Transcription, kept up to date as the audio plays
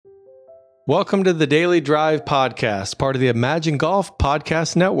Welcome to the Daily Drive Podcast, part of the Imagine Golf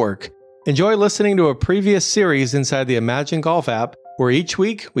Podcast Network. Enjoy listening to a previous series inside the Imagine Golf app, where each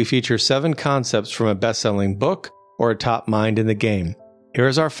week we feature 7 concepts from a best-selling book or a top mind in the game. Here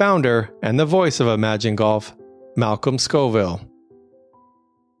is our founder and the voice of Imagine Golf, Malcolm Scoville.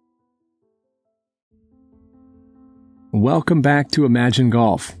 Welcome back to Imagine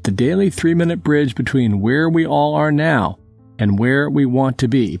Golf, the daily 3-minute bridge between where we all are now and where we want to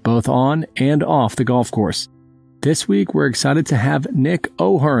be, both on and off the golf course. This week, we're excited to have Nick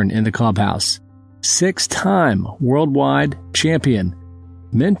O'Hearn in the clubhouse. 6-time worldwide champion,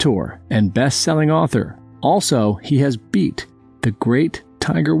 mentor, and best-selling author. Also, he has beat the great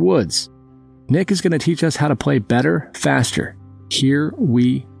Tiger Woods. Nick is going to teach us how to play better, faster. Here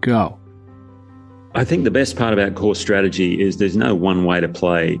we go. I think the best part about course strategy is there's no one way to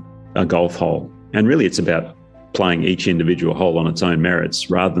play a golf hole. And really, it's about playing each individual hole on its own merits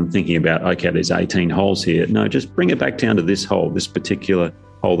rather than thinking about, okay, there's 18 holes here. No, just bring it back down to this hole, this particular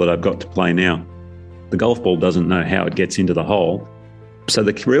hole that I've got to play now. The golf ball doesn't know how it gets into the hole. So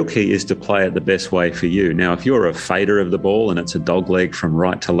the real key is to play it the best way for you. Now, if you're a fader of the ball and it's a dog leg from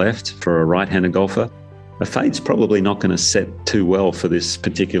right to left for a right-handed golfer, a fade's probably not going to set too well for this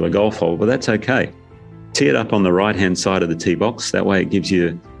particular golf hole, but that's okay. Tee it up on the right-hand side of the tee box. That way it gives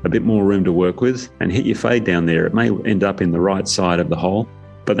you a bit more room to work with, and hit your fade down there. It may end up in the right side of the hole,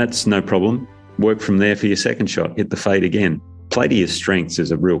 but that's no problem. Work from there for your second shot. Hit the fade again. Play to your strengths is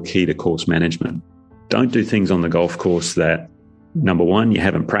a real key to course management. Don't do things on the golf course that, number one, you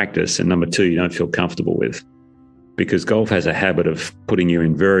haven't practiced, and number two, you don't feel comfortable with. Because golf has a habit of putting you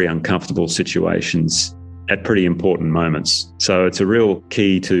in very uncomfortable situations at pretty important moments. So it's a real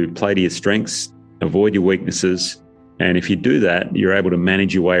key to play to your strengths, avoid your weaknesses. And if you do that, you're able to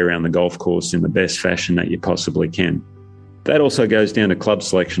manage your way around the golf course in the best fashion that you possibly can. That also goes down to club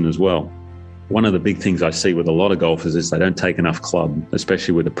selection as well. One of the big things I see with a lot of golfers is they don't take enough club,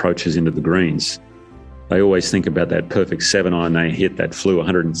 especially with approaches into the greens. They always think about that perfect 7-iron they hit that flew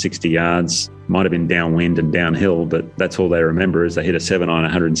 160 yards. Might have been downwind and downhill, but that's all they remember is they hit a 7-iron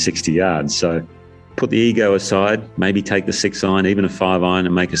 160 yards. So put the ego aside, maybe take the 6-iron, even a 5-iron,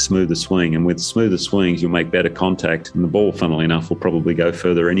 and make a smoother swing. And with smoother swings, you'll make better contact, and the ball, funnily enough, will probably go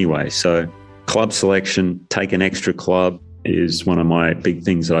further anyway. So club selection, take an extra club, is one of my big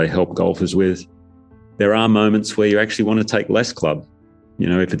things that I help golfers with. There are moments where you actually want to take less club. You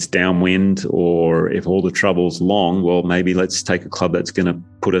know, if it's downwind or if all the trouble's long, well, maybe let's take a club that's going to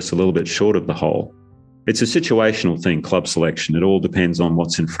put us a little bit short of the hole. It's a situational thing, club selection. It all depends on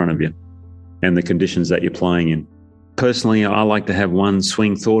what's in front of you and the conditions that you're playing in. Personally, I like to have one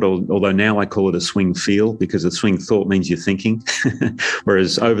swing thought, although now I call it a swing feel, because a swing thought means you're thinking.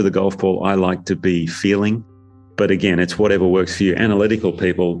 Whereas over the golf ball, I like to be feeling. But again, it's whatever works for you. Analytical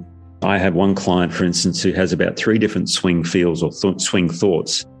people, I have one client, for instance, who has about 3 different swing feels or swing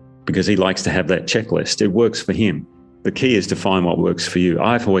thoughts because he likes to have that checklist. It works for him. The key is to find what works for you.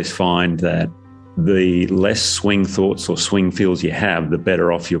 I've always find that the less swing thoughts or swing feels you have, the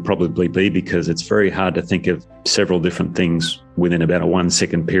better off you'll probably be, because it's very hard to think of several different things within about a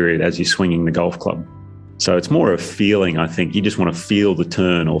 1-second period as you're swinging the golf club. So it's more a feeling, I think. You just want to feel the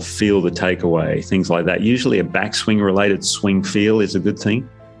turn or feel the takeaway, things like that. Usually a backswing-related swing feel is a good thing.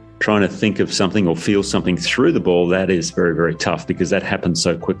 Trying to think of something or feel something through the ball, that is very, very tough because that happens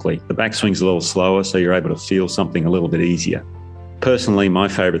so quickly. The backswing's a little slower, so you're able to feel something a little bit easier. Personally, my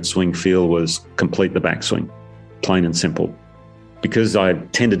favorite swing feel was complete the backswing, plain and simple. Because I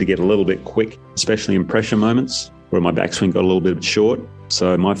tended to get a little bit quick, especially in pressure moments where my backswing got a little bit short.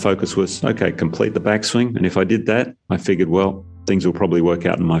 So my focus was, okay, complete the backswing. And if I did that, I figured, well, things will probably work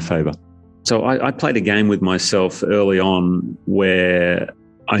out in my favor. So I played a game with myself early on where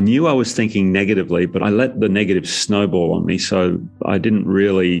I knew I was thinking negatively, but I let the negative snowball on me. So I didn't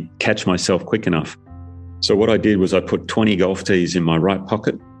really catch myself quick enough. So what I did was I put 20 golf tees in my right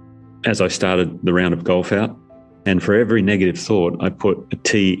pocket as I started the round of golf out. And for every negative thought, I put a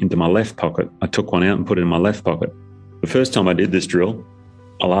tee into my left pocket. I took one out and put it in my left pocket. The first time I did this drill,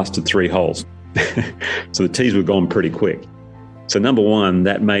 I lasted 3 holes. So the tees were gone pretty quick. So number one,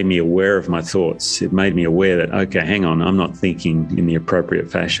 that made me aware of my thoughts. It made me aware that, okay, hang on, I'm not thinking in the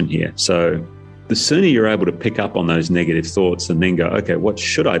appropriate fashion here. So the sooner you're able to pick up on those negative thoughts and then go, okay, what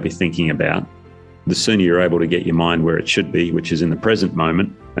should I be thinking about? The sooner you're able to get your mind where it should be, which is in the present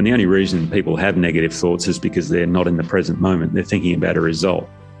moment. And the only reason people have negative thoughts is because they're not in the present moment. They're thinking about a result,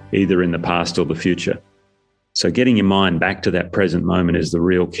 either in the past or the future. So getting your mind back to that present moment is the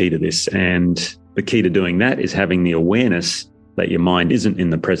real key to this. And the key to doing that is having the awareness that your mind isn't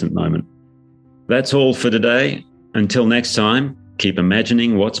in the present moment. That's all for today. Until next time, keep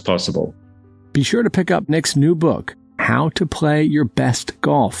imagining what's possible. Be sure to pick up Nick's new book, How to Play Your Best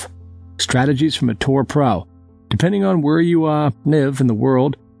Golf, Strategies from a Tour Pro. Depending on where you live in the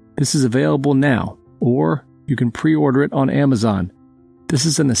world, this is available now, or you can pre-order it on Amazon. This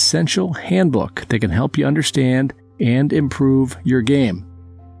is an essential handbook that can help you understand and improve your game.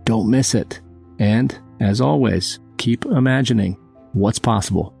 Don't miss it. And, as always, keep imagining what's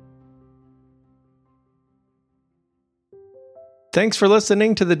possible. Thanks for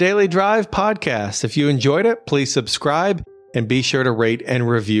listening to the Daily Drive podcast. If you enjoyed it, please subscribe and be sure to rate and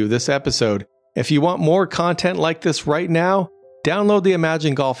review this episode. If you want more content like this right now, download the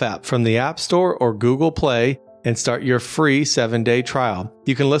Imagine Golf app from the App Store or Google Play and start your free 7-day trial.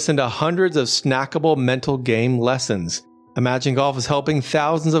 You can listen to hundreds of snackable mental game lessons. Imagine Golf is helping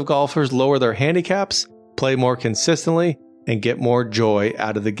thousands of golfers lower their handicaps, play more consistently, and get more joy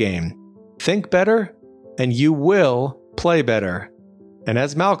out of the game. Think better, and you will play better. And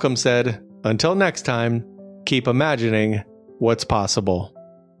as Malcolm said, until next time, keep imagining what's possible.